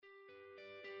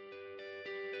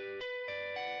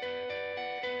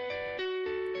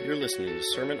You're listening to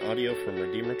sermon audio from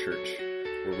Redeemer Church,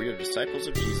 where we are disciples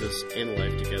of Jesus in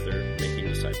life together, making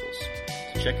disciples.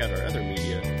 To check out our other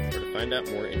media or to find out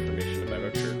more information about our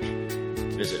church,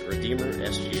 visit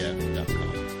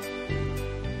redeemersgf.com.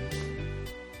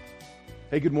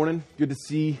 Hey, good morning. Good to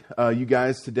see you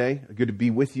guys today. Good to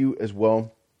be with you as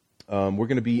well. We're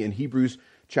going to be in Hebrews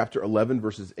chapter 11,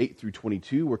 verses 8 through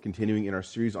 22. We're continuing in our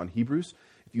series on Hebrews.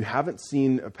 If you haven't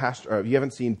seen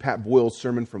Pat Boyle's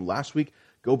sermon from last week,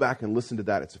 go back and listen to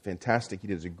that. It's fantastic. He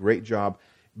did a great job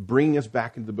bringing us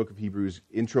back into the book of Hebrews,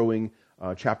 introing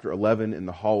chapter 11 in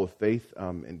the Hall of Faith,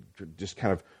 and just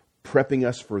kind of prepping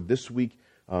us for this week.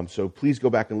 So please go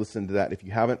back and listen to that if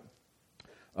you haven't.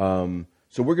 So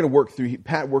we're going to work through,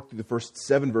 Pat worked through the first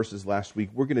 7 verses last week.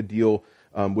 We're going to deal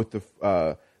with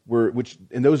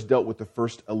and those dealt with the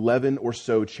first 11 or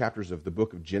so chapters of the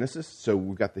book of Genesis. So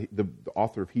we've got the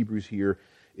author of Hebrews here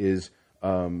is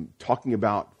talking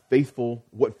about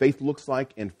what faith looks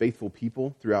like and faithful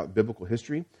people throughout biblical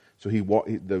history. So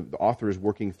the author is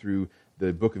working through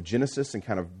the book of Genesis and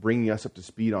kind of bringing us up to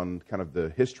speed on kind of the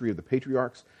history of the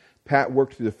patriarchs. Pat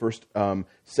worked through the first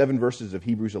 7 verses of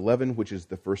Hebrews 11, which is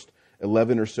the first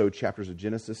 11 or so chapters of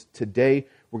Genesis. Today,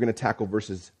 we're going to tackle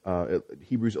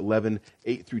Hebrews 11,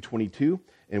 8 through 22,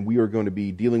 and we are going to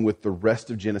be dealing with the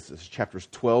rest of Genesis, chapters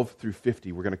 12 through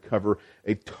 50. We're going to cover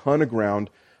a ton of ground,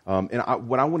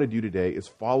 what I want to do today is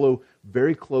follow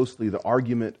very closely the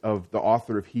argument of the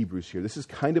author of Hebrews here. This is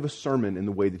kind of a sermon in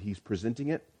the way that he's presenting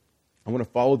it. I want to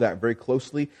follow that very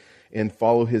closely and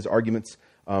follow his arguments.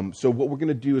 So what we're going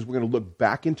to do is we're going to look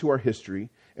back into our history,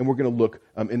 and we're going to look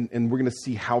and we're going to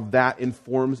see how that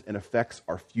informs and affects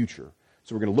our future.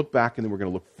 So we're going to look back, and then we're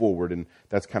going to look forward, and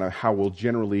that's kind of how we'll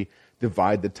generally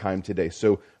divide the time today.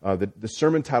 So the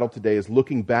sermon title today is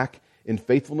Looking Back in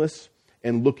Faithfulness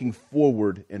and Looking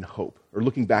Forward in Hope, or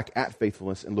looking back at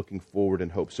faithfulness and looking forward in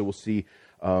hope. So we'll see,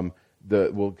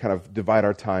 we'll kind of divide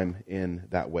our time in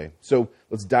that way. So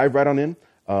let's dive right on in.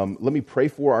 Let me pray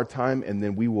for our time, and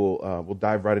then we'll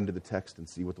dive right into the text and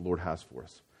see what the Lord has for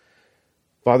us.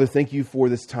 Father, thank you for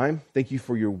this time. Thank you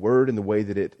for your word and the way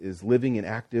that it is living and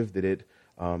active, that it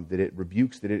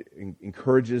rebukes, that it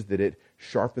encourages, that it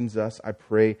sharpens us. I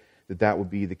pray that would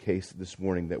be the case this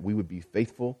morning, that we would be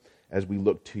faithful as we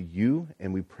look to you,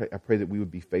 and I pray that we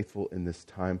would be faithful in this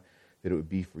time, that it would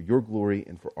be for your glory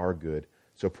and for our good.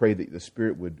 So pray that the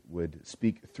Spirit would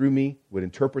speak through me, would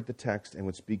interpret the text, and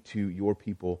would speak to your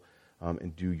people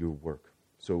and do your work.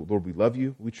 So, Lord, we love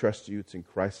you. We trust you. It's in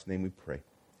Christ's name we pray.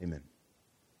 Amen.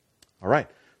 All right.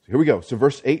 So here we go. So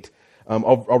verse 8,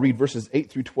 I'll read verses 8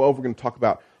 through 12. We're going to talk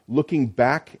about looking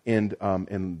back, and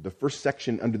the first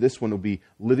section under this one will be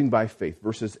living by faith.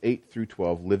 Verses 8 through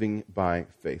 12, living by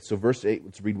faith. So verse 8,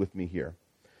 let's read with me here.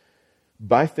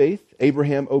 By faith,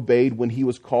 Abraham obeyed when he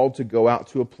was called to go out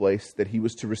to a place that he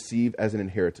was to receive as an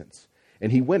inheritance.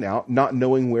 And he went out, not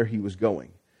knowing where he was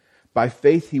going. By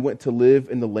faith, he went to live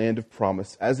in the land of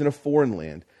promise, as in a foreign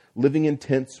land, living in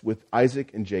tents with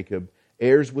Isaac and Jacob,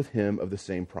 heirs with him of the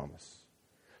same promise.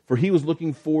 For he was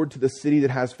looking forward to the city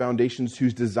that has foundations,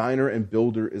 whose designer and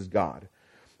builder is God.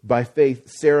 By faith,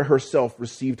 Sarah herself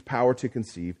received power to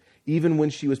conceive, even when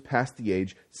she was past the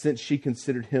age, since she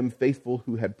considered him faithful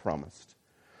who had promised.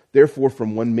 Therefore,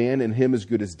 from one man, and him as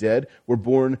good as dead, were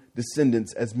born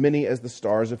descendants as many as the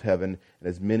stars of heaven, and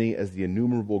as many as the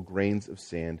innumerable grains of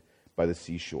sand by the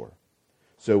seashore.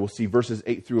 So we'll see verses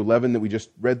 8 through 11 that we just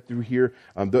read through here.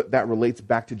 That relates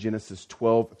back to Genesis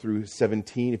 12 through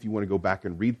 17. If you want to go back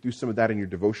and read through some of that in your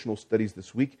devotional studies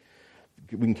this week,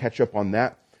 we can catch up on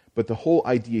that. But the whole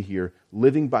idea here,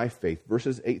 living by faith,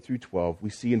 verses 8 through 12, we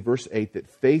see in verse 8 that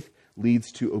faith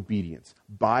leads to obedience.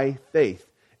 By faith,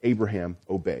 Abraham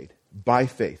obeyed. By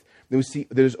faith. Then we see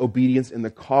there's obedience in the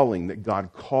calling, that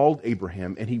God called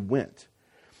Abraham and he went.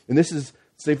 And this is,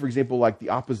 say, for example, like the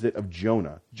opposite of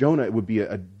Jonah. Jonah would be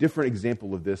a different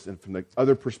example of this, and from the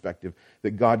other perspective,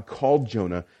 that God called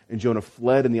Jonah, and Jonah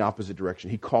fled in the opposite direction.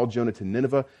 He called Jonah to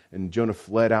Nineveh, and Jonah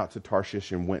fled out to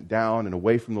Tarshish and went down and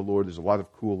away from the Lord. There's a lot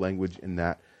of cool language in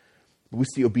that. But we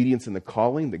see obedience in the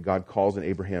calling, that God calls and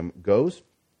Abraham goes.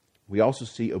 We also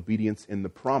see obedience in the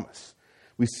promise.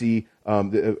 We see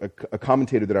a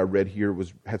commentator that I read here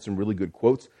had some really good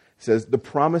quotes. It says, the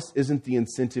promise isn't the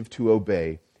incentive to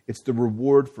obey, it's the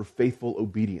reward for faithful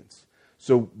obedience.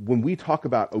 So when we talk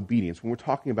about obedience, when we're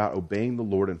talking about obeying the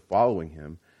Lord and following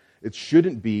him, it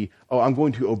shouldn't be, I'm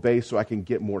going to obey so I can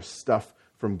get more stuff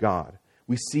from God.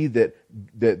 We see that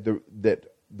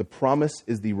the promise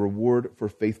is the reward for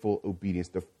faithful obedience.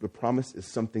 The promise is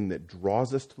something that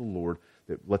draws us to the Lord,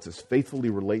 that lets us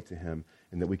faithfully relate to him,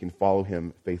 and that we can follow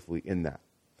him faithfully in that.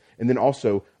 And then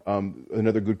also,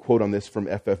 another good quote on this from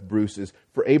F.F. Bruce is,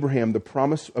 for Abraham, the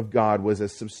promise of God was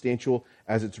as substantial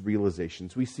as its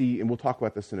realizations. We see, and we'll talk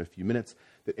about this in a few minutes,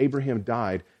 that Abraham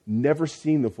died never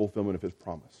seeing the fulfillment of his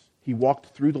promise. He walked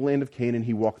through the land of Canaan,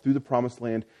 he walked through the promised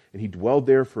land, and he dwelled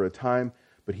there for a time,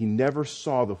 but he never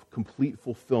saw the complete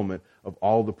fulfillment of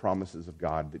all the promises of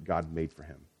God that God made for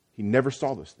him. He never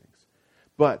saw those things.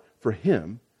 But for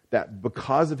him, that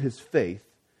because of his faith,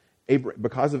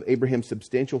 because of Abraham's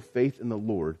substantial faith in the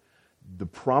Lord, the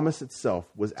promise itself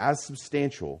was as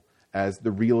substantial as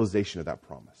the realization of that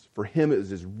promise. For him, it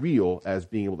was as real as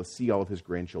being able to see all of his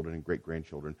grandchildren and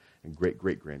great-grandchildren and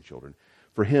great-great-grandchildren.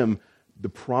 For him, the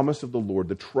promise of the Lord,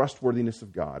 the trustworthiness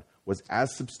of God, was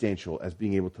as substantial as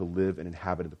being able to live and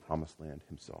inhabit the promised land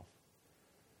himself.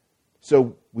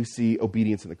 So we see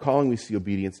obedience in the calling, we see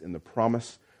obedience in the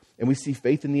promise, and we see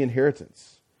faith in the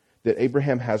inheritance. That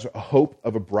Abraham has a hope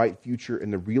of a bright future in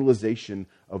the realization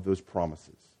of those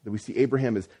promises. That we see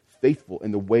Abraham is faithful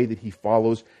in the way that he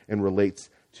follows and relates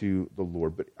to the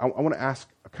Lord. But I want to ask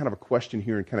a kind of a question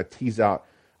here and kind of tease out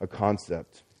a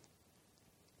concept.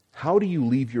 How do you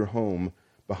leave your home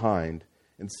behind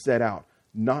and set out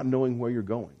not knowing where you're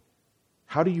going?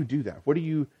 How do you do that?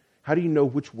 How do you know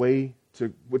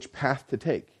which path to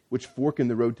take, which fork in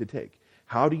the road to take?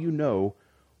 How do you know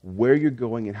where you're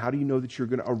going, and how do you know that you're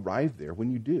going to arrive there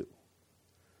when you do?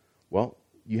 Well,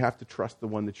 you have to trust the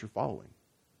one that you're following.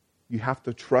 You have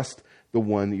to trust the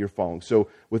one that you're following. So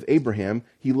with Abraham,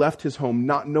 he left his home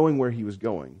not knowing where he was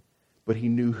going, but he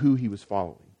knew who he was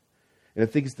following. And I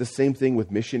think it's the same thing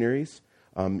with missionaries.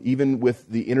 Even with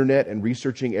the internet and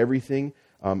researching everything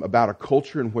about a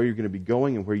culture and where you're going to be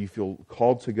going and where you feel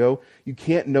called to go, you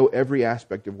can't know every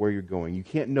aspect of where you're going. You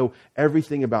can't know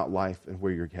everything about life and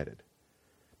where you're headed.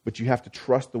 But you have to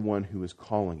trust the one who is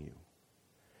calling you.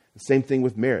 The same thing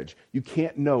with marriage. You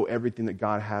can't know everything that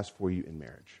God has for you in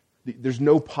marriage. There's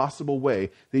no possible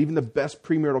way that even the best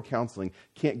premarital counseling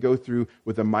can't go through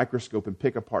with a microscope and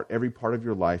pick apart every part of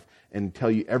your life and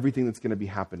tell you everything that's going to be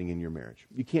happening in your marriage.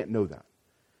 You can't know that.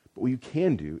 But what you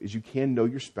can do is you can know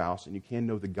your spouse and you can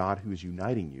know the God who is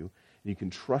uniting you, and you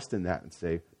can trust in that and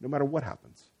say, no matter what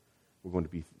happens, we're going to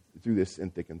be through this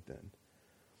in thick and thin.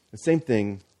 The same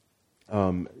thing,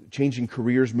 changing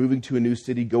careers, moving to a new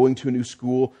city, going to a new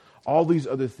school, all these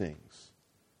other things.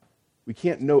 We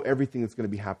can't know everything that's going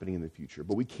to be happening in the future,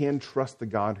 but we can trust the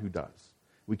God who does.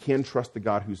 We can trust the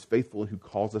God who's faithful and who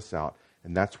calls us out,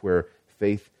 and that's where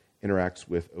faith interacts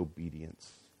with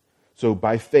obedience. So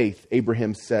by faith,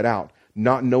 Abraham set out,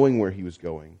 not knowing where he was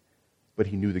going, but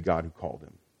he knew the God who called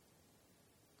him.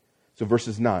 So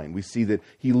verses 9, we see that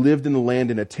he lived in the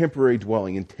land in a temporary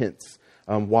dwelling in tents,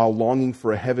 while longing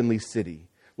for a heavenly city.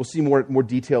 We'll see more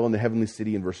detail in the heavenly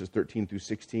city in verses 13 through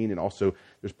 16, and also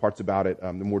there's parts about it,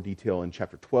 the more detail in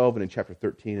chapter 12 and in chapter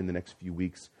 13 in the next few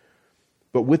weeks.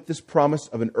 But with this promise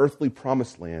of an earthly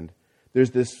promised land,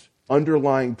 there's this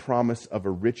underlying promise of a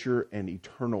richer and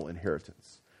eternal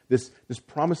inheritance. This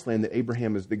promised land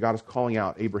that God is calling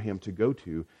out Abraham to go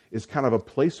to is kind of a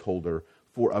placeholder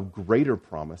for a greater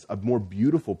promise, a more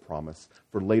beautiful promise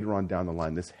for later on down the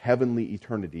line, this heavenly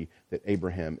eternity that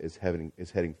Abraham is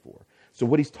heading for. So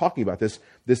what he's talking about, this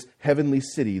heavenly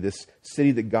city, this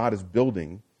city that God is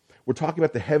building, we're talking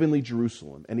about the heavenly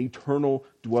Jerusalem, an eternal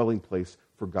dwelling place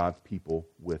for God's people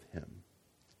with him.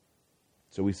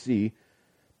 So we see,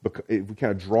 if we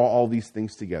kind of draw all these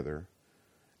things together,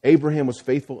 Abraham was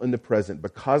faithful in the present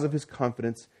because of his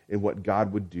confidence in what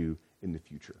God would do in the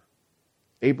future.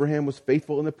 Abraham was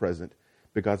faithful in the present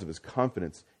because of his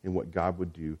confidence in what God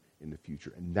would do in the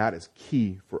future. And that is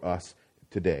key for us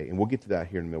today. And we'll get to that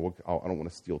here in a minute. I don't want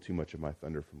to steal too much of my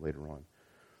thunder from later on.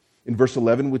 In verse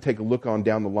 11, we take a look on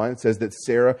down the line. It says that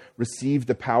Sarah received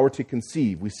the power to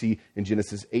conceive. We see in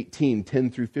Genesis 18,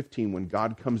 10 through 15, when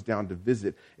God comes down to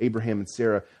visit Abraham and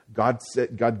Sarah,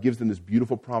 God gives them this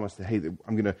beautiful promise that, hey,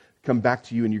 I'm going to come back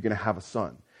to you and you're going to have a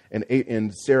son.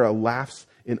 And Sarah laughs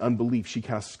in unbelief. She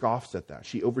kind of scoffs at that.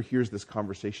 She overhears this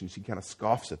conversation. She kind of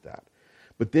scoffs at that.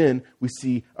 But then we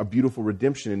see a beautiful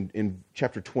redemption in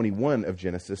chapter 21 of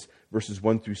Genesis, verses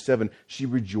 1 through 7. She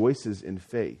rejoices in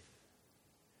faith.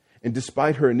 And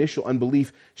despite her initial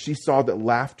unbelief, she saw that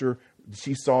laughter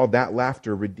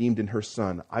redeemed in her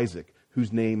son, Isaac,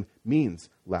 whose name means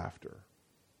laughter.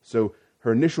 So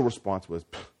her initial response was,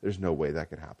 there's no way that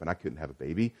could happen. I couldn't have a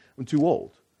baby. I'm too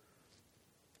old.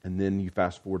 And then you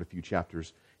fast forward a few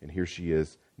chapters, and here she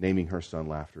is naming her son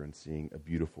Laughter and seeing a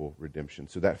beautiful redemption.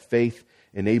 So that faith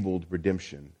enabled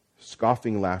redemption,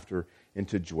 scoffing laughter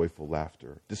into joyful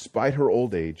laughter, despite her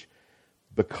old age,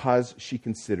 because she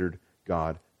considered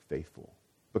God faithful.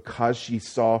 because she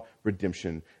saw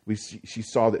redemption. She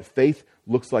saw that faith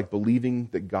looks like believing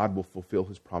that God will fulfill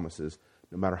his promises,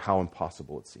 no matter how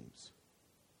impossible it seems.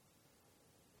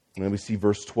 And then we see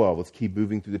verse 12. Let's keep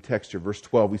moving through the text here. Verse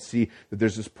 12, we see that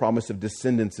there's this promise of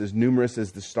descendants as numerous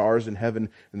as the stars in heaven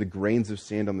and the grains of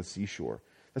sand on the seashore.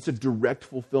 That's a direct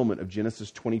fulfillment of Genesis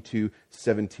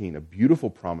 22:17, a beautiful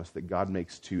promise that God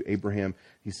makes to Abraham.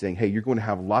 He's saying, hey, you're going to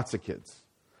have lots of kids.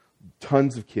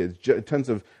 Tons of kids, tons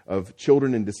of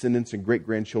children and descendants and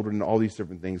great-grandchildren and all these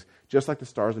different things. Just like the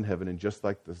stars in heaven and just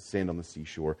like the sand on the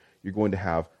seashore, you're going to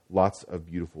have lots of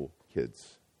beautiful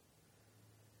kids.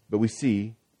 But we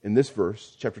see in this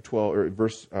verse, chapter 11,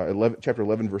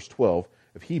 verse 12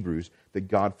 of Hebrews, that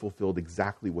God fulfilled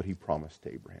exactly what he promised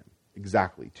to Abraham.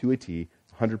 Exactly, to a T,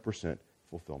 100%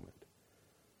 fulfillment.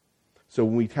 So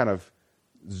when we kind of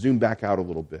zoom back out a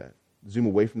little bit, zoom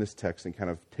away from this text and kind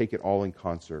of take it all in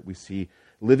concert, we see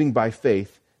living by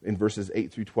faith in verses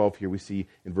 8 through 12 here. We see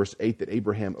in verse 8 that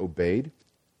Abraham obeyed.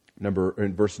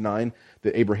 In verse 9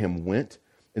 that Abraham went.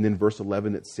 And then verse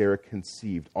 11 that Sarah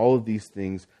conceived. All of these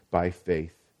things by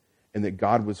faith. And that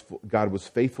God was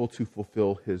faithful to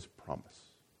fulfill his promise.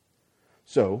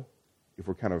 So, if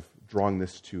we're kind of drawing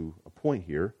this to a point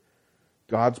here,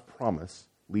 God's promise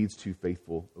leads to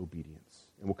faithful obedience.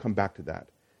 And we'll come back to that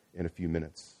in a few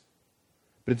minutes.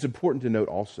 But it's important to note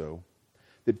also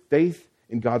that faith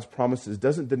in God's promises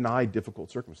doesn't deny difficult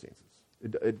circumstances.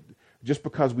 Just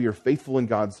because we are faithful in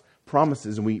God's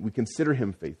promises and we consider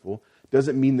him faithful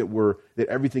doesn't mean that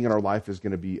everything in our life is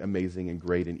going to be amazing and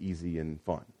great and easy and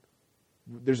fun.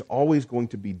 There's always going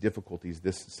to be difficulties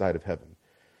this side of heaven.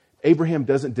 Abraham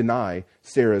doesn't deny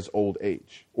Sarah's old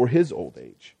age or his old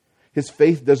age. His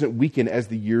faith doesn't weaken as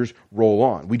the years roll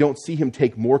on. We don't see him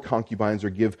take more concubines or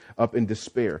give up in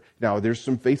despair. Now, there's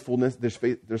some faithfulness,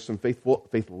 there's some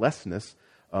faithlessness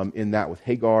in that with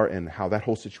Hagar and how that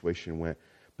whole situation went.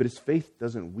 But his faith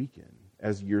doesn't weaken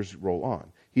as years roll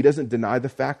on. He doesn't deny the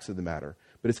facts of the matter,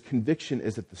 but his conviction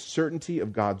is that the certainty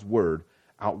of God's word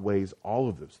outweighs all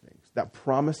of those things. That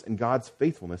promise and God's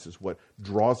faithfulness is what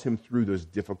draws him through those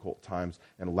difficult times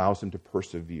and allows him to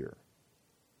persevere.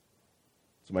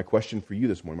 So my question for you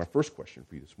this morning, my first question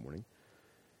for you this morning,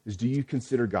 is do you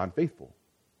consider God faithful?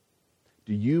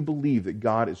 Do you believe that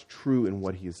God is true in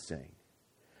what he is saying?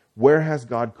 Where has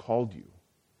God called you?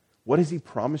 What has he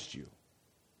promised you?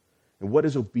 And what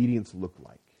does obedience look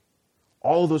like?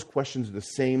 All of those questions are the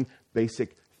same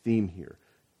basic theme here.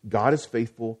 God is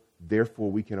faithful, therefore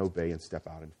we can obey and step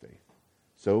out in faith.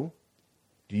 So,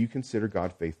 do you consider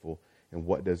God faithful, and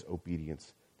what does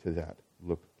obedience to that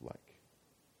look like?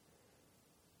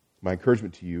 My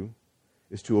encouragement to you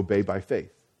is to obey by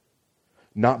faith.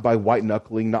 Not by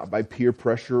white-knuckling, not by peer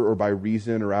pressure or by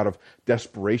reason or out of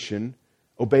desperation.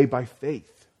 Obey by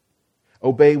faith.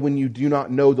 Obey when you do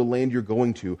not know the land you're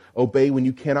going to. Obey when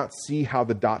you cannot see how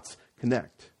the dots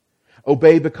connect.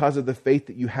 Obey because of the faith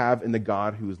that you have in the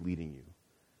God who is leading you.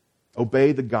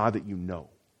 Obey the God that you know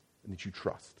and that you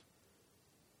trust.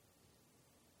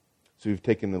 So we've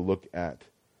taken a look at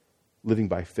living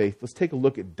by faith. Let's take a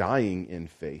look at dying in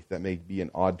faith. That may be an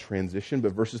odd transition,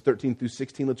 but verses 13 through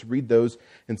 16, let's read those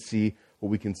and see what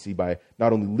we can see by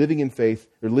not only living in faith,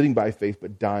 or living by faith,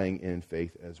 but dying in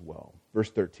faith as well.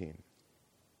 Verse 13.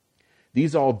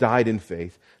 These all died in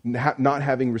faith, not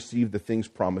having received the things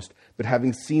promised, but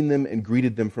having seen them and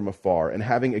greeted them from afar, and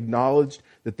having acknowledged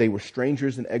that they were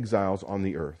strangers and exiles on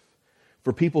the earth.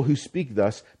 For people who speak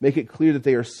thus make it clear that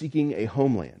they are seeking a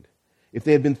homeland. If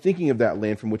they had been thinking of that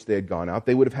land from which they had gone out,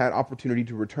 they would have had opportunity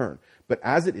to return. But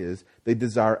as it is, they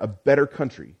desire a better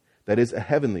country, that is, a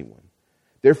heavenly one.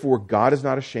 Therefore, God is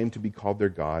not ashamed to be called their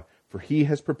God, for he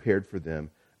has prepared for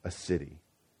them a city.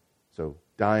 So,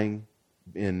 dying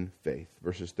in faith,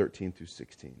 verses 13 through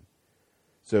 16.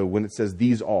 So when it says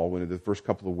these all, when the first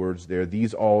couple of words there,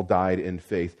 these all died in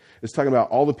faith, it's talking about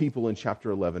all the people in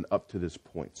chapter 11 up to this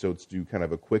point. So let's do kind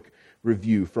of a quick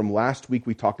review. From last week,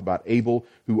 we talked about Abel,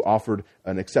 who offered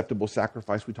an acceptable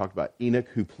sacrifice. We talked about Enoch,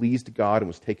 who pleased God and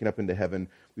was taken up into heaven.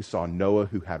 We saw Noah,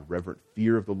 who had reverent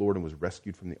fear of the Lord and was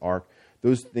rescued from the ark.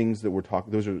 Those things that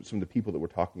those are some of the people that we're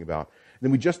talking about. And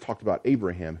then we just talked about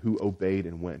Abraham, who obeyed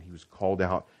and went. He was called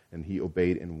out and he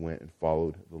obeyed and went and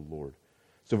followed the Lord.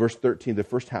 So verse 13, the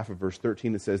first half of verse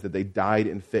 13, it says that they died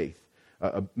in faith.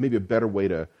 Maybe a better way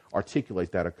to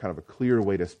articulate that, a kind of a clearer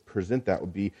way to present that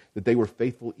would be that they were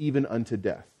faithful even unto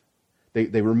death.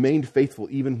 They remained faithful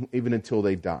even until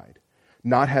they died.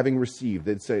 Not having received,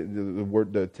 they'd say,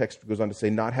 the text goes on to say,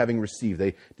 not having received.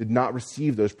 They did not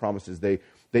receive those promises. They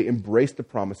embraced the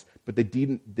promise, but they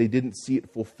didn't see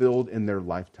it fulfilled in their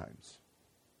lifetimes.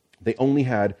 They only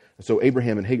had, so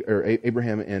Abraham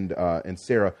and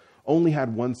Sarah only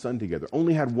had one son together,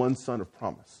 only had one son of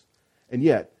promise. And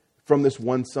yet, from this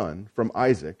one son, from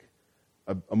Isaac,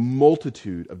 a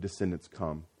multitude of descendants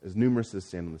come, as numerous as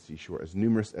sand on the seashore, as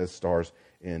numerous as stars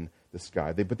in the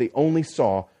sky. But they only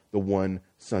saw the one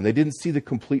son. They didn't see the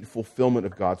complete fulfillment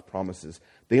of God's promises.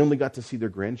 They only got to see their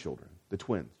grandchildren, the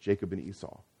twins, Jacob and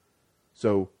Esau.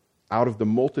 So out of the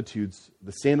multitudes,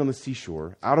 the sand on the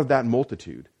seashore, out of that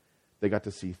multitude, they got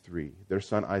to see three, their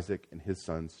son Isaac and his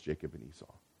sons Jacob and Esau.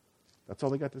 That's all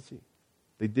they got to see.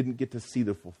 They didn't get to see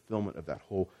the fulfillment of that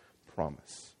whole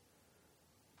promise.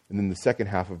 And then the second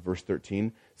half of verse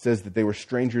 13 says that they were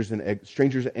strangers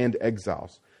and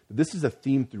exiles. This is a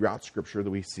theme throughout Scripture that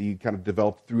we see kind of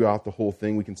developed throughout the whole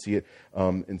thing. We can see it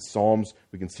in Psalms.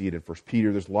 We can see it in 1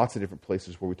 Peter. There's lots of different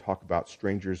places where we talk about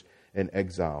strangers and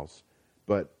exiles.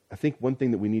 But I think one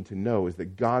thing that we need to know is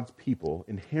that God's people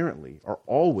inherently are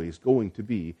always going to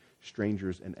be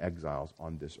strangers and exiles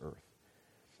on this earth.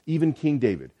 Even King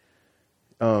David,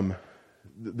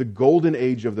 the golden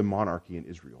age of the monarchy in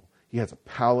Israel. He has a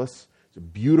palace. It's a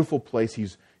beautiful place.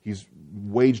 He's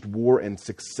waged war and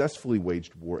successfully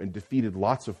waged war and defeated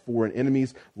lots of foreign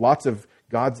enemies, lots of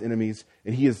God's enemies,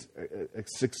 and he is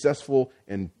successful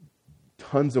and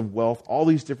tons of wealth, all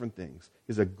these different things.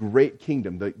 He has a great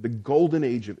kingdom, the golden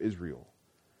age of Israel.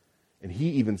 And he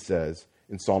even says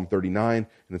in Psalm 39 and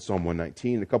in Psalm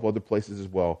 119 and a couple other places as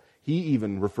well, he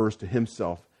even refers to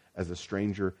himself as a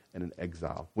stranger and an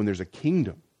exile. When there's a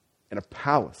kingdom and a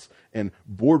palace and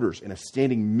borders and a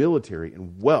standing military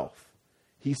and wealth,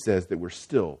 he says that we're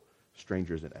still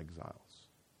strangers and exiles.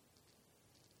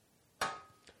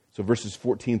 So verses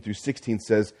 14 through 16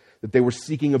 says that they were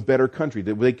seeking a better country,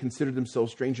 that they considered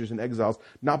themselves strangers and exiles,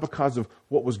 not because of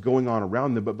what was going on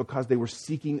around them, but because they were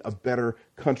seeking a better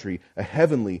country, a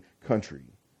heavenly country.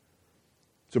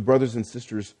 So brothers and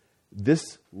sisters,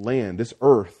 this land, this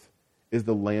earth, is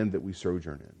the land that we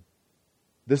sojourn in.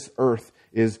 This earth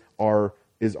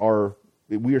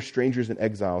we are strangers and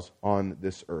exiles on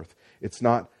this earth. It's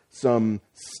not some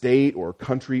state or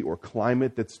country or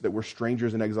climate that we're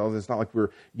strangers and exiles. It's not like we're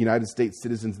United States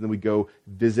citizens and then we go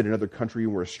visit another country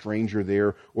and we're a stranger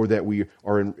there, or that we're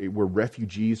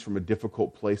refugees from a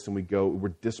difficult place and we're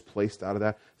displaced out of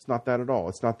that. It's not that at all.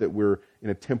 It's not that we're in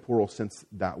a temporal sense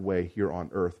that way here on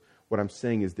earth. What I'm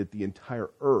saying is that the entire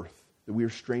earth, that we are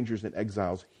strangers and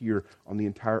exiles here on the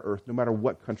entire earth, no matter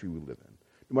what country we live in,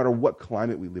 no matter what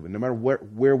climate we live in, no matter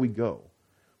where we go,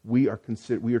 we are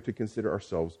to consider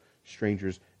ourselves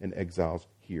strangers and exiles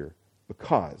here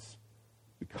because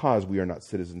we are not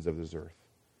citizens of this earth.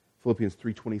 Philippians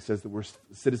 3:20 says that we're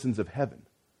citizens of heaven,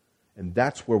 and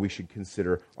that's where we should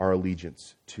consider our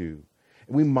allegiance to.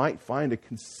 And we might find a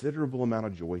considerable amount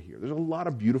of joy here. There's a lot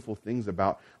of beautiful things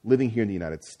about living here in the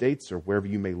United States or wherever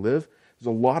you may live.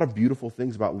 There's a lot of beautiful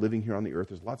things about living here on the earth.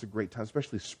 There's lots of great times,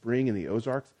 especially spring in the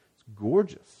Ozarks. It's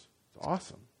gorgeous. It's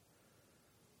awesome.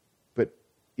 But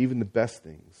even the best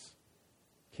things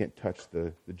can't touch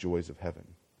the joys of heaven.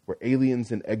 We're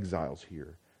aliens and exiles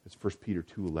here, as 1 Peter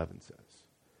 2:11 says.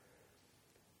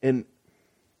 And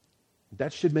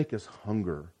that should make us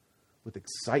hunger with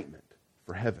excitement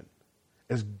for heaven.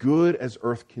 As good as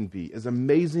earth can be, as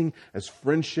amazing as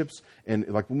friendships, and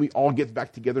like when we all get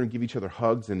back together and give each other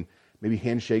hugs and maybe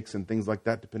handshakes and things like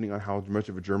that, depending on how much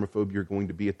of a germaphobe you're going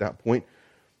to be at that point,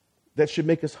 that should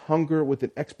make us hunger with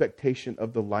an expectation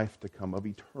of the life to come, of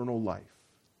eternal life.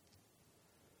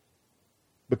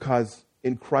 Because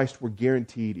in Christ, we're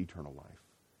guaranteed eternal life.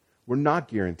 We're not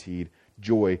guaranteed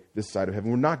joy this side of heaven.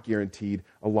 We're not guaranteed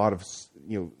a lot of,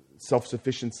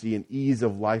 self-sufficiency and ease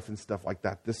of life and stuff like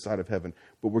that this side of heaven.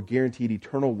 But we're guaranteed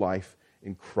eternal life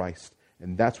in Christ.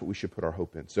 And that's what we should put our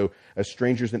hope in. So as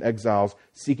strangers and exiles,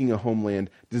 seeking a homeland,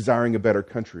 desiring a better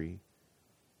country,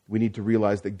 we need to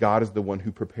realize that God is the one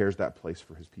who prepares that place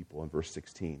for his people in verse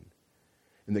 16.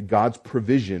 And that God's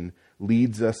provision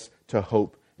leads us to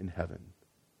hope in heaven.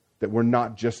 That we're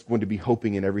not just going to be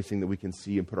hoping in everything that we can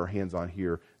see and put our hands on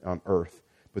here on earth,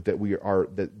 but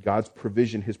that God's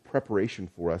provision, his preparation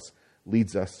for us,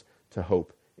 leads us to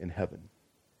hope in heaven.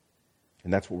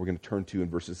 And that's what we're going to turn to in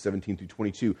verses 17 through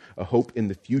 22, a hope in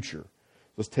the future.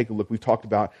 Let's take a look. We've talked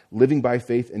about living by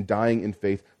faith and dying in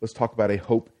faith. Let's talk about a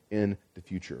hope in the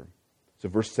future. So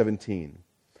verse 17.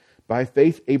 By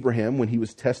faith, Abraham, when he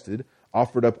was tested,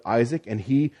 offered up Isaac, and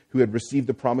he who had received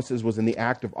the promises was in the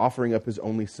act of offering up his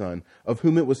only son, of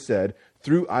whom it was said,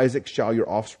 through Isaac shall your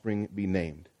offspring be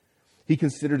named. He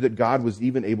considered that God was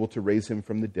even able to raise him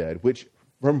from the dead,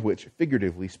 from which,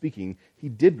 figuratively speaking, he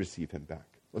did receive him back.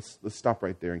 Let's stop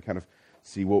right there and kind of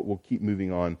see. We'll keep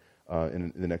moving on.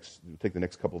 Take the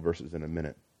next couple of verses in a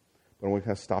minute. But I want to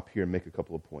kind of stop here and make a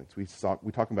couple of points. We're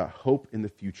talking about hope in the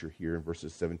future here in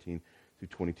verses 17 through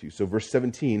 22. So verse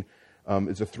 17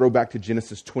 is a throwback to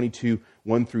Genesis 22,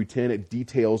 1 through 10. It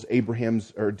details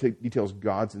details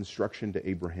God's instruction to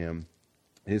Abraham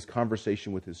in his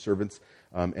conversation with his servants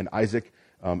and Isaac,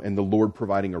 and the Lord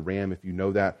providing a ram. If you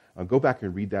know that, go back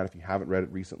and read that if you haven't read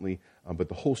it recently. But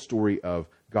the whole story of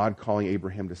God calling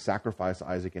Abraham to sacrifice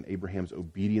Isaac and Abraham's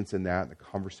obedience in that, the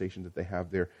conversation that they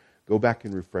have there, go back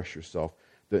and refresh yourself.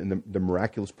 The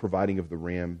miraculous providing of the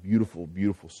ram, beautiful,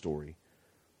 beautiful story.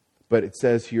 But it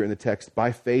says here in the text,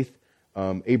 by faith,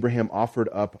 Abraham offered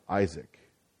up Isaac,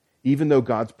 even though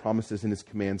God's promises and his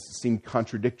commands seemed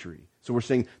contradictory. So we're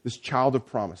saying this child of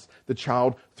promise, the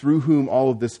child through whom all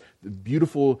of this, the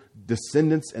beautiful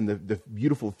descendants and the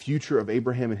beautiful future of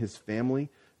Abraham and his family,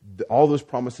 all those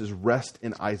promises rest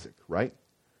in Isaac, right?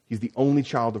 He's the only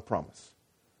child of promise.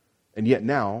 And yet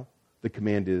now the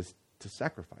command is to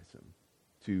sacrifice him,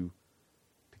 to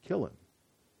kill him.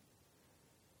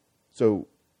 So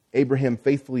Abraham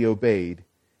faithfully obeyed,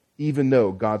 even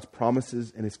though God's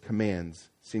promises and his commands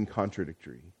seem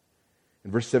contradictory.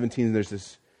 In verse 17, there's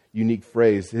this unique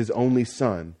phrase, his only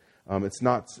son. It's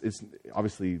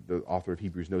obviously the author of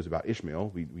Hebrews knows about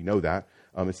Ishmael. We know that.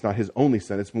 It's not his only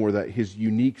son. It's more that his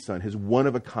unique son, his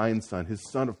one-of-a-kind son, his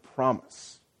son of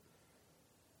promise.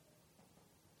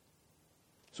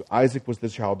 So Isaac was the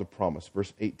child of promise.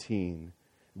 Verse 18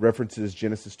 references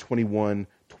Genesis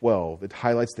 21:12. It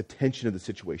highlights the tension of the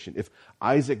situation. If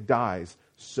Isaac dies,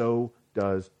 so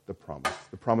does the promise.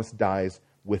 The promise dies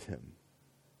with him.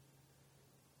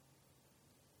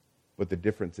 But the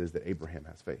difference is that Abraham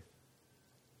has faith.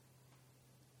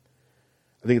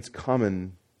 I think it's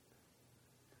common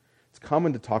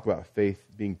to talk about faith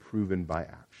being proven by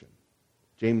action.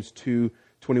 James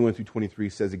 2:21 through 23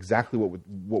 says exactly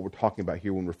what we're talking about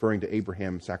here when referring to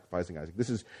Abraham sacrificing Isaac.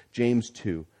 This is James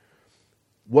 2.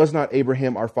 Was not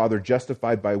Abraham our father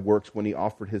justified by works when he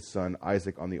offered his son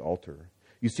Isaac on the altar?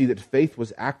 You see that faith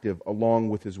was active along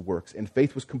with his works, and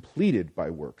faith was completed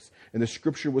by works. And the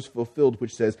scripture was fulfilled,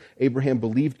 which says, Abraham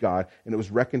believed God, and it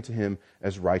was reckoned to him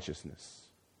as righteousness.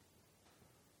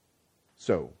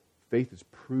 So, faith is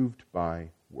proved by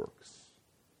works.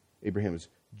 Abraham is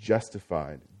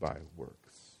justified by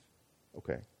works.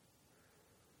 Okay.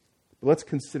 But let's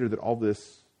consider that all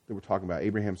this that we're talking about,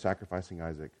 Abraham sacrificing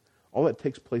Isaac, all that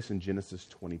takes place in Genesis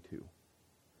 22.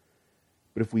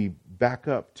 But if we back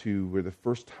up to where the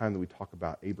first time that we talk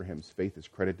about Abraham's faith is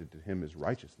credited to him as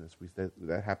righteousness,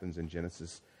 that happens in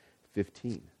Genesis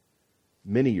 15,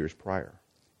 many years prior.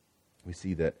 We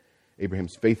see that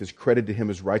Abraham's faith is credited to him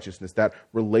as righteousness. That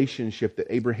relationship that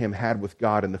Abraham had with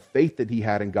God and the faith that he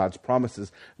had in God's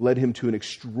promises led him to an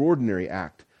extraordinary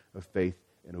act of faith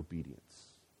and obedience.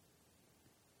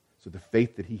 So the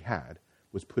faith that he had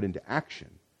was put into action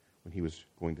when he was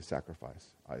going to sacrifice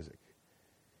Isaac.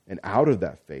 And out of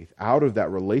that faith, out of that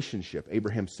relationship,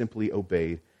 Abraham simply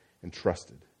obeyed and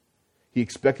trusted. He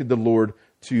expected the Lord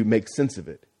to make sense of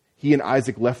it. He and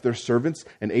Isaac left their servants,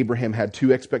 and Abraham had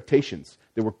two expectations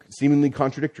that were seemingly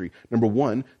contradictory. Number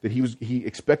one, that he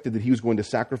expected that he was going to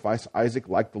sacrifice Isaac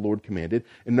like the Lord commanded.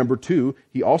 And number two,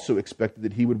 he also expected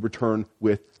that he would return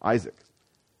with Isaac.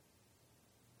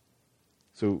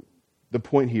 So the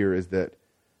point here is that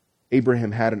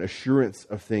Abraham had an assurance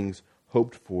of things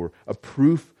hoped for, a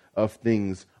proof of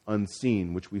things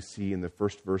unseen, which we see in the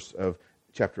first verse of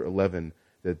chapter 11,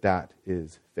 that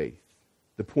is faith.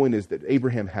 The point is that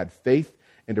Abraham had faith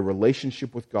and a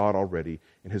relationship with God already,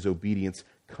 and his obedience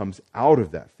comes out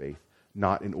of that faith,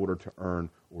 not in order to earn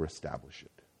or establish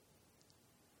it.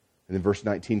 And then verse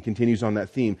 19 continues on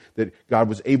that theme, that God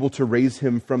was able to raise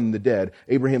him from the dead.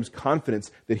 Abraham's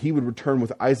confidence that he would return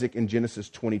with Isaac in Genesis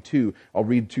 22. I'll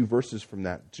read two verses from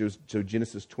that. So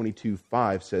Genesis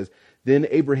 22:5 says, Then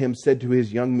Abraham said to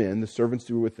his young men, the servants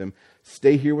who were with him,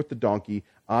 Stay here with the donkey.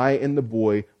 I and the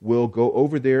boy will go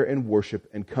over there and worship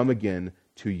and come again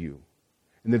to you.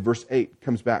 And then verse 8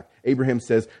 comes back. Abraham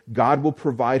says, God will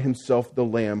provide himself the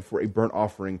lamb for a burnt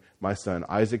offering, my son.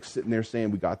 Isaac's sitting there saying,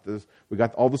 we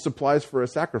got all the supplies for a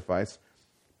sacrifice.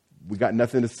 We got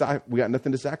nothing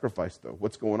to sacrifice, though.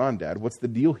 What's going on, Dad? What's the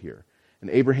deal here? And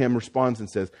Abraham responds and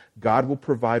says, God will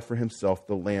provide for himself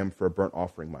the lamb for a burnt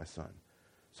offering, my son.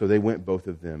 So they went, both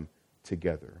of them,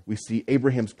 together. We see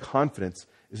Abraham's confidence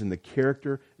is in the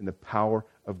character and the power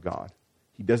of God.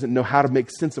 He doesn't know how to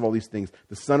make sense of all these things.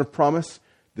 The son of promise,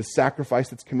 the sacrifice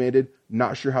that's commanded,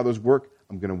 not sure how those work.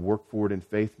 I'm going to work forward in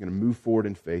faith. I'm going to move forward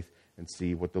in faith and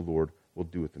see what the Lord will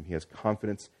do with them. He has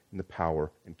confidence in the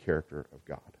power and character of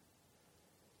God.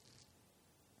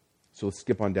 So let's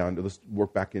skip on down. Let's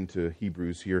work back into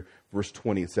Hebrews here. Verse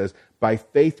 20, it says, by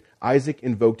faith Isaac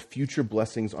invoked future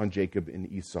blessings on Jacob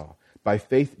and Esau. By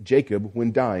faith Jacob,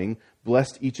 when dying,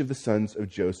 blessed each of the sons of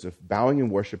Joseph, bowing in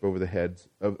worship over the head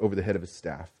of his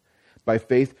staff. By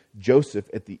faith Joseph,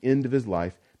 at the end of his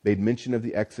life, made mention of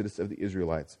the exodus of the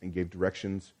Israelites and gave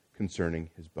directions concerning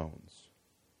his bones.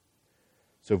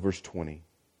 So verse 20,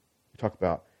 we talk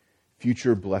about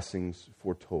future blessings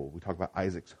foretold. We talk about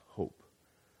Isaac's hope.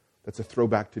 That's a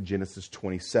throwback to Genesis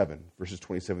 27, verses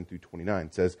 27 through 29.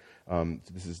 It says,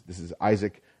 this is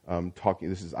Isaac talking.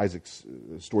 This is Isaac's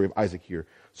story of Isaac here.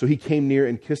 So he came near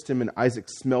and kissed him, and Isaac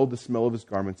smelled the smell of his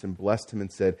garments and blessed him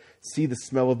and said, see, the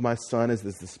smell of my son is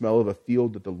the smell of a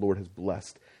field that the Lord has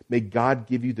blessed. May God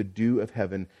give you the dew of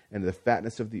heaven and the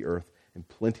fatness of the earth and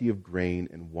plenty of grain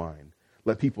and wine.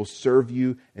 Let people serve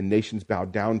you and nations bow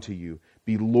down to you.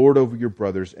 Be Lord over your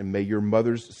brothers, and may your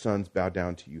mother's sons bow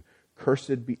down to you.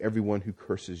 Cursed be everyone who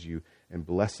curses you, and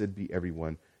blessed be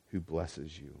everyone who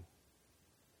blesses you.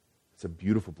 It's a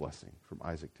beautiful blessing from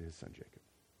Isaac to his son Jacob.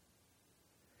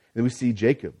 And then we see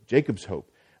Jacob's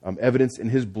hope, evidence in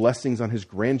his blessings on his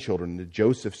grandchildren, the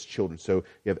Joseph's children. So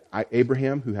you have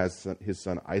Abraham, who has his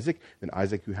son Isaac, then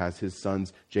Isaac, who has his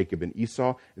sons Jacob and Esau,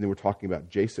 and then we're talking about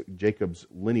Jacob's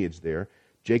lineage there.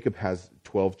 Jacob has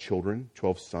 12 children,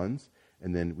 12 sons,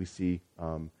 and then we see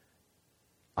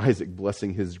Isaac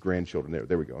blessing his grandchildren.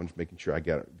 There we go. I'm just making sure I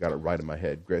got it right in my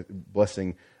head.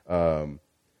 Blessing, Jacob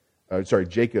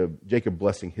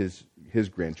blessing his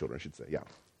grandchildren, I should say. Yeah.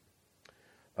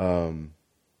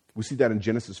 We see that in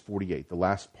Genesis 48, the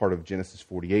last part of Genesis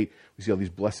 48. We see all these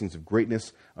blessings of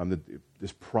greatness,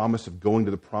 this promise of going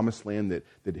to the promised land,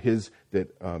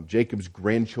 that Jacob's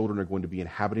grandchildren are going to be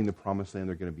inhabiting the promised land.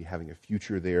 They're going to be having a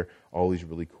future there. All these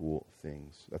really cool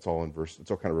things. That's all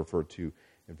kind of referred to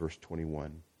in verse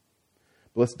 21.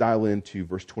 But let's dial into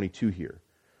verse 22 here.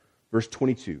 Verse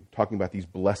 22, talking about these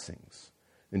blessings.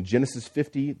 In Genesis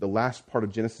 50, the last part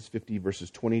of Genesis 50,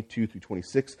 verses 22 through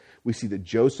 26, we see that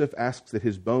Joseph asks that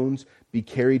his bones be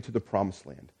carried to the promised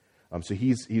land. So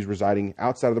he's residing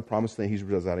outside of the promised land. He's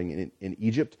residing in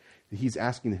Egypt. He's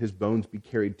asking that his bones be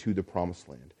carried to the promised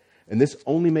land. And this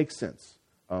only makes sense.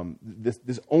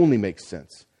 This only makes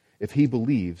sense if he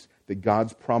believes that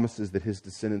God's promises that his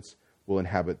descendants will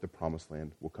inhabit the promised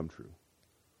land will come true.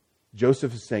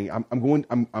 Joseph is saying,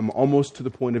 I'm almost to the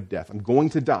point of death. I'm going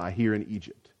to die here in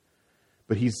Egypt.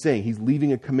 But he's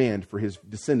leaving a command for his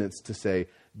descendants to say,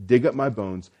 dig up my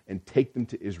bones and take them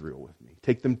to Israel with me.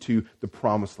 Take them to the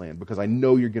promised land, because I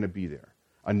know you're going to be there.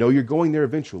 I know you're going there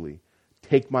eventually.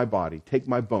 Take my body, take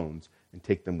my bones, and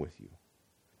take them with you.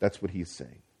 That's what he's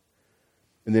saying.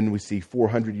 And then we see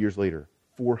 400 years later,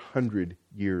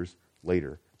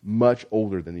 much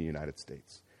older than the United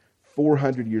States.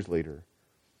 400 years later,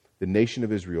 the nation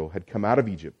of Israel had come out of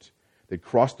Egypt. They'd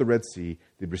crossed the Red Sea.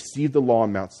 They'd received the law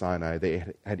on Mount Sinai. They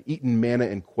had eaten manna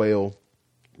and quail.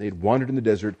 They had wandered in the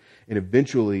desert. And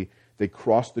eventually, they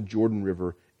crossed the Jordan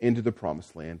River into the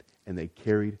promised land, and they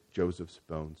carried Joseph's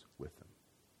bones with them.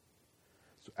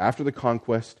 So after the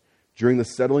conquest, during the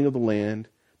settling of the land,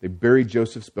 they buried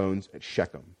Joseph's bones at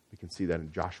Shechem. We can see that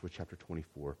in Joshua chapter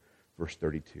 24, verse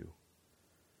 32.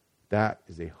 That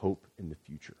is a hope in the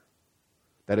future.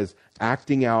 That is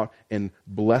acting out and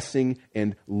blessing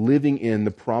and living in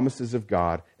the promises of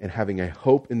God and having a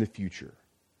hope in the future.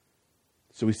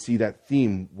 So we see that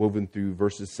theme woven through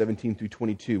verses 17 through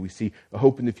 22. We see a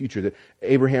hope in the future, that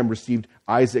Abraham received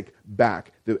Isaac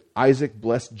back, that Isaac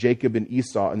blessed Jacob and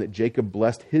Esau, and that Jacob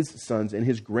blessed his sons and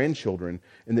his grandchildren,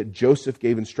 and that Joseph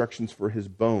gave instructions for his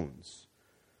bones.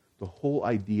 The whole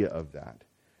idea of that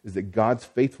is that God's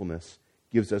faithfulness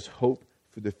gives us hope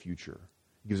for the future.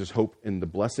 It gives us hope in the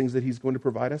blessings that he's going to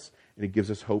provide us, and it gives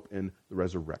us hope in the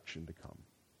resurrection to come.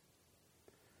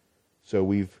 So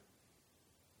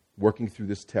working through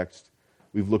this text,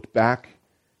 we've looked back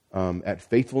at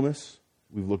faithfulness.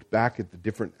 We've looked back at the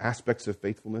different aspects of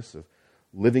faithfulness, of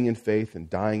living in faith and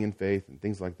dying in faith and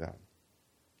things like that.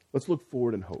 Let's look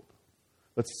forward in hope.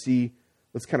 Let's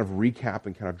kind of recap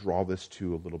and kind of draw this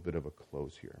to a little bit of a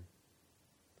close here.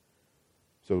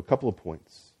 So a couple of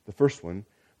points. The first one,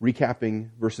 recapping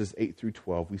verses 8 through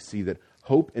 12, we see that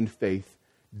hope and faith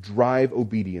drive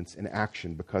obedience and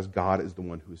action because God is the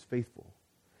one who is faithful.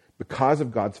 Because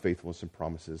of God's faithfulness and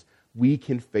promises, we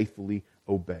can faithfully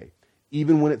obey,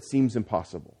 even when it seems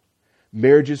impossible.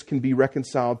 Marriages can be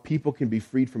reconciled. People can be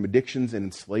freed from addictions and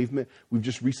enslavement. We've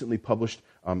just recently published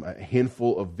a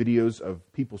handful of videos of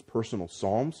people's personal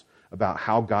psalms about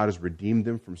how God has redeemed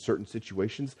them from certain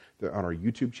situations. They're on our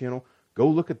YouTube channel. Go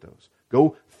look at those.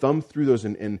 Go thumb through those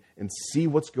and see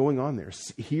what's going on there.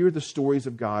 Hear the stories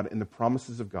of God and the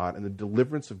promises of God and the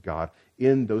deliverance of God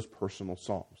in those personal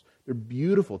psalms. They're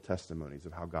beautiful testimonies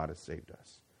of how God has saved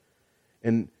us.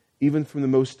 And even from the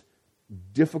most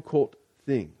difficult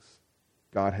things,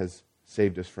 God has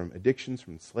saved us from addictions,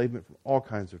 from enslavement, from all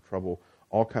kinds of trouble,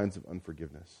 all kinds of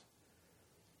unforgiveness.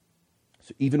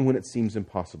 So even when it seems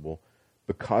impossible,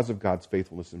 because of God's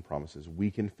faithfulness and promises,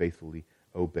 we can faithfully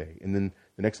obey. And then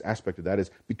the next aspect of that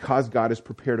is because God has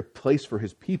prepared a place for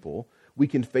his people, we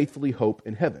can faithfully hope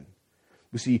in heaven.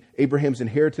 We see Abraham's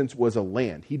inheritance was a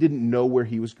land. He didn't know where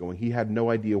he was going. He had no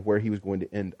idea where he was going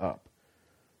to end up.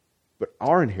 But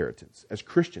our inheritance as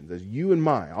Christians, as you and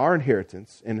our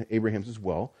inheritance, and Abraham's as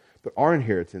well, but our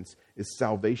inheritance is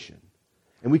salvation.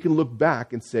 And we can look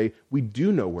back and say, we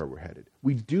do know where we're headed.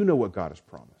 We do know what God has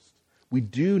promised. We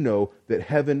do know that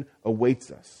heaven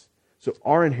awaits us. So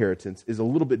our inheritance is a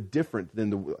little bit different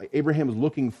than Abraham is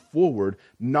looking forward,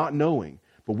 not knowing.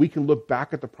 But we can look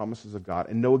back at the promises of God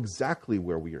and know exactly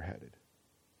where we are headed.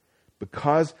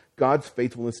 Because God's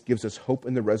faithfulness gives us hope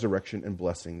in the resurrection and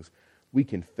blessings, we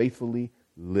can faithfully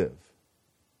live.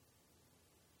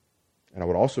 And I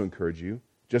would also encourage you,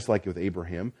 just like with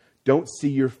Abraham, don't see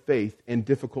your faith in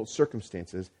difficult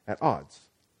circumstances at odds.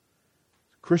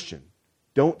 Christian,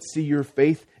 don't see your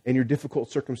faith and your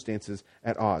difficult circumstances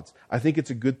at odds. I think it's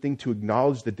a good thing to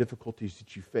acknowledge the difficulties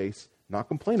that you face, not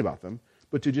complain about them,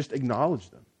 but to just acknowledge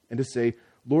them and to say,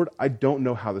 Lord, I don't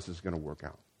know how this is going to work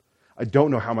out. I don't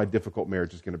know how my difficult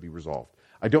marriage is going to be resolved.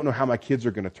 I don't know how my kids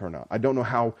are going to turn out. I don't know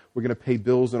how we're going to pay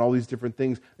bills and all these different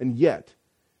things. And yet,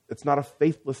 it's not a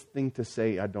faithless thing to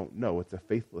say, I don't know. It's a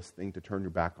faithless thing to turn your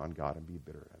back on God and be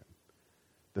bitter at him.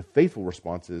 The faithful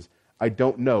response is, I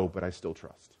don't know, but I still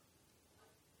trust.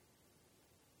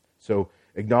 So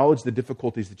acknowledge the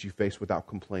difficulties that you face without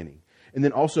complaining. And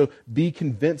then also be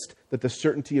convinced that the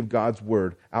certainty of God's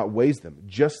word outweighs them.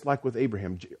 Just like with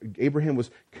Abraham. Abraham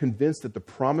was convinced that the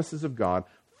promises of God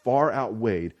far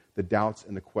outweighed the doubts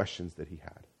and the questions that he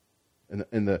had.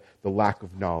 And the lack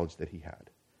of knowledge that he had.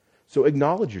 So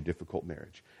acknowledge your difficult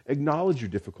marriage. Acknowledge your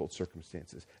difficult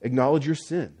circumstances. Acknowledge your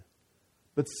sin.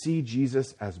 But see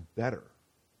Jesus as better.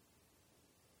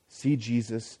 See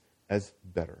Jesus as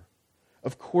better.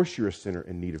 Of course you're a sinner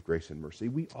in need of grace and mercy.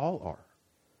 We all are.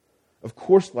 Of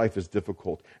course life is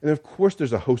difficult. And of course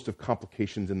there's a host of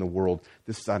complications in the world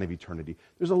this side of eternity.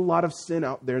 There's a lot of sin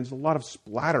out there. And there's a lot of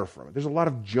splatter from it. There's a lot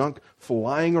of junk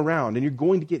flying around. And you're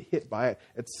going to get hit by it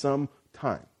at some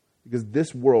time. Because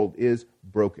this world is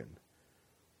broken.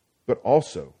 But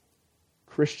also,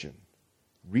 Christian,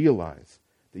 realize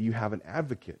that you have an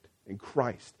advocate in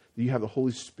Christ. That you have the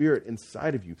Holy Spirit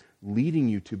inside of you, leading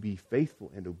you to be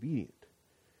faithful and obedient.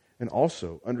 And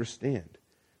also, understand,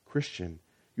 Christian,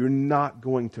 you're not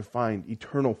going to find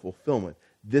eternal fulfillment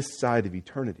this side of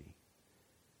eternity.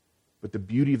 But the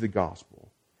beauty of the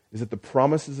gospel is that the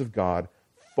promises of God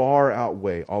far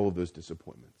outweigh all of those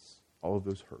disappointments, all of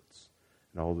those hurts,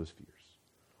 and all of those fears.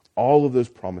 All of those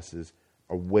promises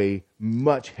are way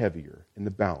much heavier in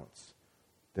the balance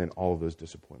than all of those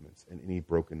disappointments and any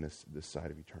brokenness this side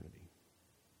of eternity.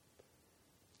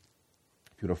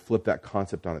 If you want to flip that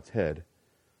concept on its head,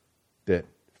 that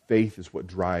faith is what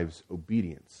drives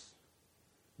obedience.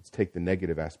 Let's take the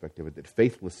negative aspect of it, that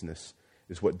faithlessness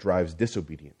is what drives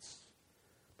disobedience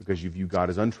because you view God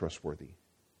as untrustworthy.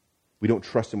 We don't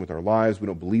trust him with our lives. We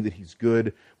don't believe that he's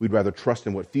good. We'd rather trust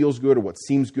in what feels good or what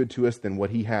seems good to us than what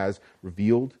he has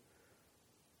revealed.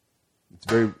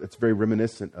 It's very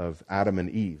reminiscent of Adam and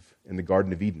Eve in the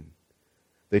Garden of Eden.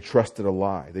 They trusted a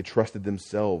lie. They trusted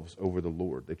themselves over the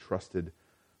Lord. They trusted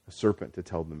a serpent to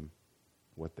tell them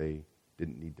what they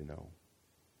didn't need to know.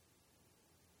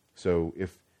 So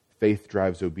if faith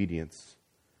drives obedience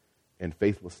and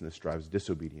faithlessness drives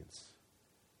disobedience,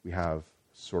 we have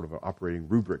sort of an operating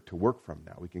rubric to work from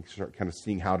now. We can start kind of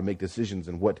seeing how to make decisions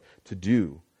and what to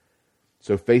do.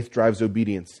 So faith drives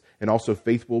obedience, and also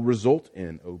faith will result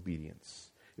in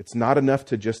obedience. It's not enough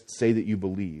to just say that you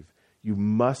believe. You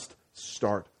must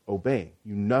start obeying.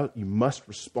 You must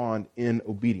respond in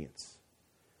obedience.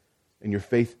 And your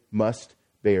faith must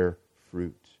bear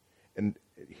fruit. And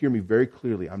hear me very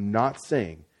clearly. I'm not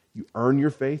saying you earn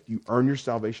your faith, you earn your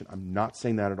salvation. I'm not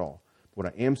saying that at all. What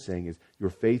I am saying is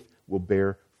your faith will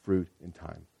bear fruit in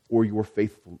time. Or your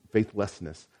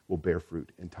faithlessness will bear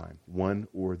fruit in time. One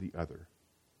or the other.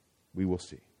 We will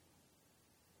see.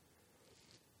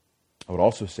 I would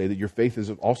also say that your faith is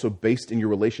also based in your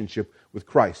relationship with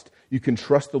Christ. You can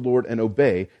trust the Lord and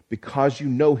obey because you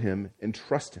know him and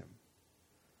trust him.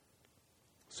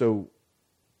 So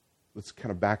let's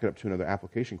kind of back it up to another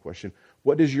application question.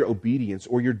 What does your obedience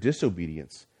or your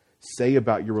disobedience say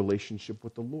about your relationship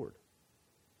with the Lord?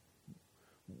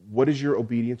 What does your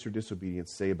obedience or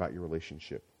disobedience say about your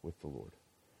relationship with the Lord?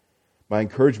 My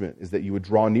encouragement is that you would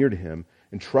draw near to him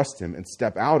and trust him and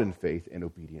step out in faith and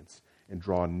obedience and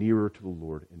draw nearer to the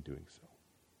Lord in doing so.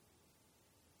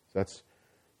 So that's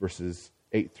verses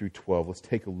 8 through 12. Let's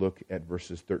take a look at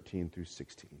verses 13 through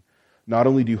 16. Not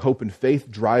only do hope and faith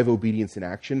drive obedience in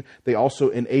action, they also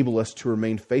enable us to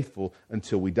remain faithful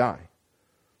until we die.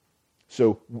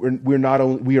 So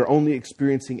we are only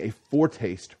experiencing a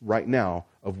foretaste right now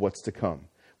of what's to come.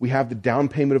 We have the down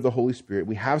payment of the Holy Spirit.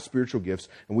 We have spiritual gifts,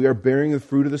 and we are bearing the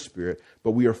fruit of the Spirit,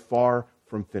 but we are far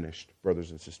from finished,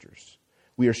 brothers and sisters.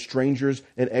 We are strangers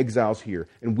and exiles here,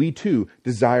 and we too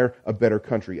desire a better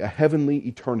country, a heavenly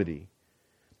eternity.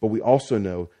 But we also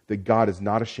know that God is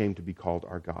not ashamed to be called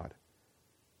our God.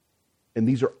 And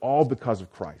these are all because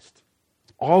of Christ.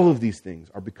 All of these things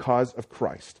are because of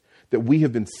Christ. That we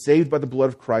have been saved by the blood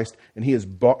of Christ, and He's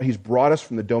brought us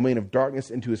from the domain of darkness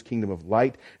into His kingdom of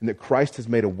light, and that Christ has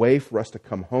made a way for us to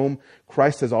come home.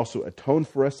 Christ has also atoned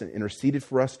for us and interceded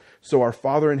for us, so our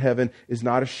Father in heaven is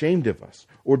not ashamed of us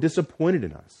or disappointed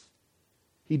in us.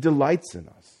 He delights in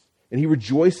us, and He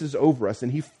rejoices over us,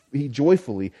 and He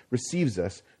joyfully receives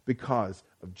us because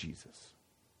of Jesus.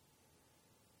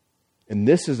 And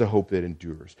this is a hope that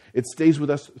endures. It stays with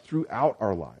us throughout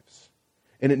our lives.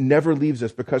 And it never leaves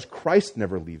us because Christ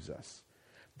never leaves us.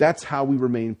 That's how we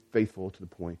remain faithful to the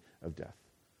point of death.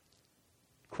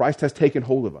 Christ has taken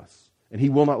hold of us, and He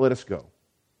will not let us go.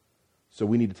 So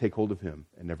we need to take hold of Him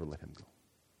and never let Him go.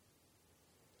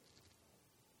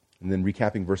 And then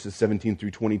recapping verses 17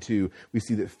 through 22, we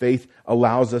see that faith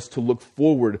allows us to look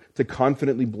forward to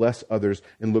confidently bless others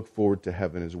and look forward to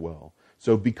heaven as well.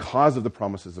 So because of the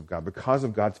promises of God, because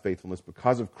of God's faithfulness,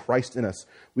 because of Christ in us,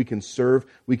 we can serve,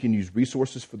 we can use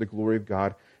resources for the glory of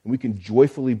God, and we can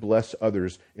joyfully bless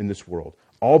others in this world.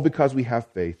 All because we have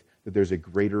faith that there's a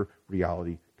greater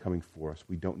reality coming for us.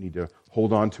 We don't need to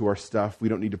hold on to our stuff. We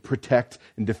don't need to protect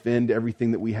and defend everything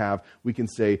that we have. We can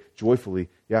say joyfully,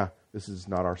 yeah, this is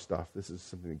not our stuff. This is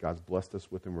something that God's blessed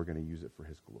us with, and we're going to use it for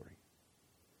His glory.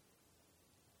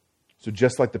 So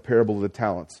just like the parable of the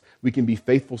talents, we can be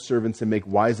faithful servants and make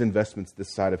wise investments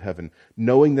this side of heaven,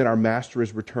 knowing that our Master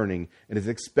is returning and is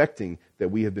expecting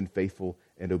that we have been faithful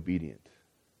and obedient.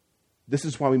 This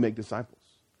is why we make disciples.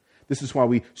 This is why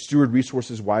we steward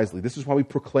resources wisely. This is why we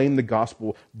proclaim the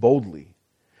gospel boldly.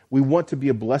 We want to be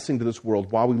a blessing to this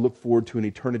world while we look forward to an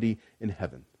eternity in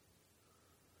heaven.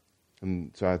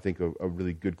 And so I think a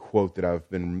really good quote that I've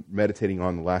been meditating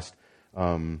on the last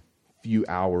few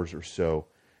hours or so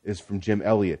is from Jim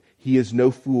Elliot. He is no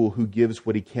fool who gives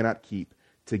what he cannot keep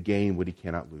to gain what he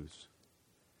cannot lose.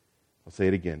 I'll say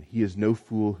it again. He is no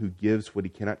fool who gives what he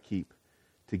cannot keep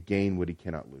to gain what he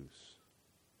cannot lose.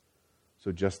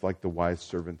 So just like the wise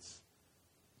servants,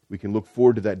 we can look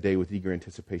forward to that day with eager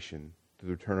anticipation to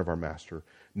the return of our Master,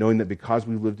 knowing that because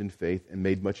we lived in faith and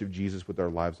made much of Jesus with our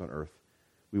lives on earth,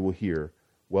 we will hear,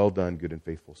 "Well done, good and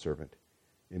faithful servant.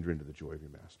 Enter into the joy of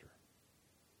your Master."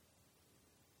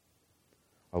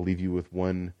 I'll leave you with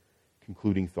one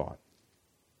concluding thought.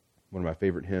 One of my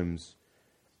favorite hymns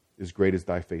is "Great is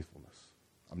Thy Faithfulness."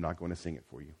 I'm not going to sing it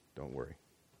for you, don't worry.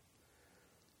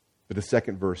 But the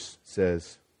second verse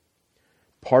says,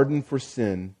 "Pardon for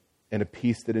sin and a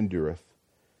peace that endureth,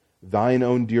 Thine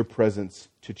own dear presence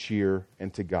to cheer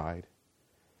and to guide,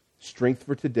 strength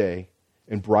for today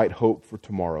and bright hope for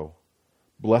tomorrow,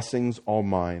 blessings all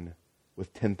mine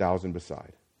with 10,000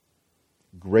 beside.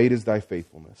 Great is Thy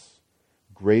faithfulness.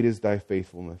 Great is Thy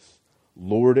faithfulness.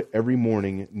 Lord, every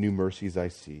morning new mercies I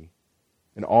see,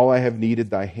 and all I have needed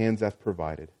Thy hands hath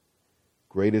provided.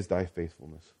 Great is Thy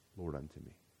faithfulness, Lord, unto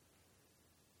me."